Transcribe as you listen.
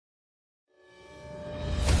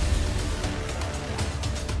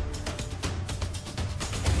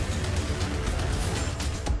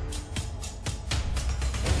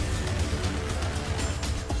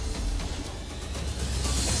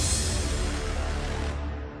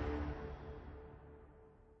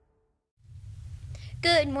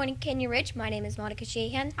Good morning, Canyon Ridge. My name is Monica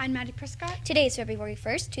Sheehan. I'm Maddie Prescott. Today is February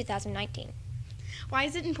 1st, 2019. Why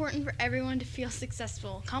is it important for everyone to feel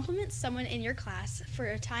successful? Compliment someone in your class for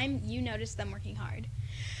a time you notice them working hard.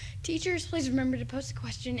 Teachers, please remember to post a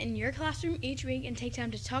question in your classroom each week and take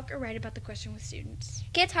time to talk or write about the question with students.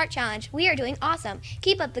 Kids Heart Challenge. We are doing awesome.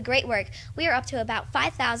 Keep up the great work. We are up to about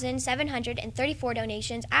 5,734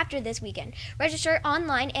 donations after this weekend. Register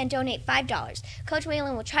online and donate $5. Coach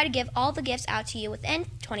Whalen will try to give all the gifts out to you within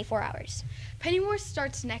 24 hours. Penny Wars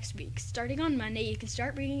starts next week. Starting on Monday, you can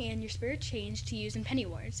start bringing in your spare change to use in Penny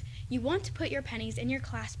Wars. You want to put your pennies in your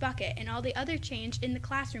class bucket and all the other change in the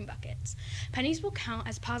classroom buckets. Pennies will count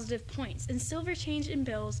as positive points, and silver change and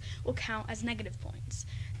bills will count as negative points.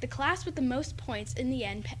 The class with the most points in the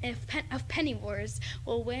end of Penny Wars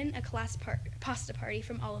will win a class pasta party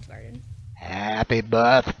from Olive Garden. Happy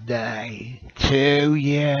birthday to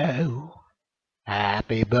you.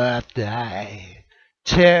 Happy birthday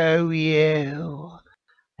to you.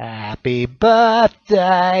 Happy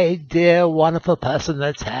birthday, dear wonderful person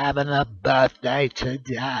that's having a birthday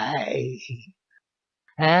today.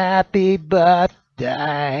 Happy birthday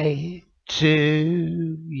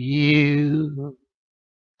to you.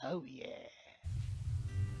 Oh yeah.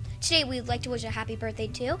 Today we would like to wish a happy birthday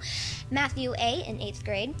to Matthew A. in 8th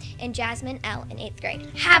grade and Jasmine L. in 8th grade.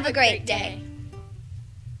 Have a great day.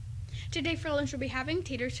 Today for lunch we'll be having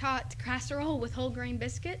tater tot casserole with whole grain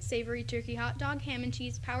biscuit, savory turkey hot dog, ham and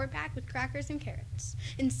cheese power pack with crackers and carrots,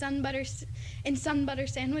 and sun butter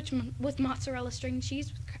sandwich with mozzarella string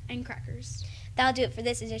cheese and crackers. That'll do it for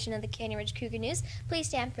this edition of the Canyon Ridge Cougar News. Please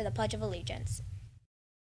stand for the Pledge of Allegiance.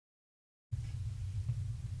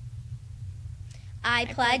 I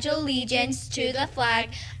pledge allegiance to the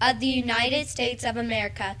flag of the United States of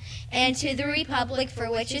America and to the republic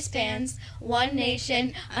for which it stands, one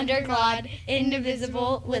nation, under God,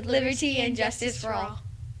 indivisible, with liberty and justice for all.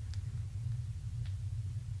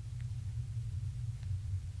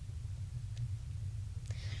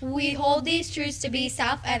 We hold these truths to be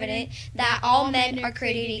self-evident, that all men are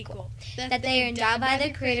created equal, that they are endowed by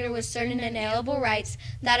their Creator with certain inalienable rights,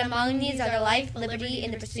 that among these are the life, liberty,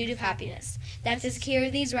 and the pursuit of happiness, that to secure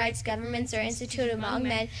these rights governments are instituted among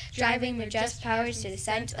men, driving their just powers to the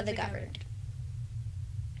sense of the governed.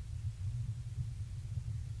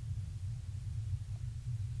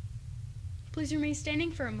 Please remain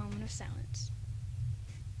standing for a moment of silence.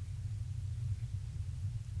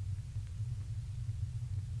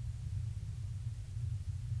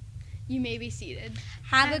 You may be seated.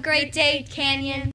 Have a great day, Canyon.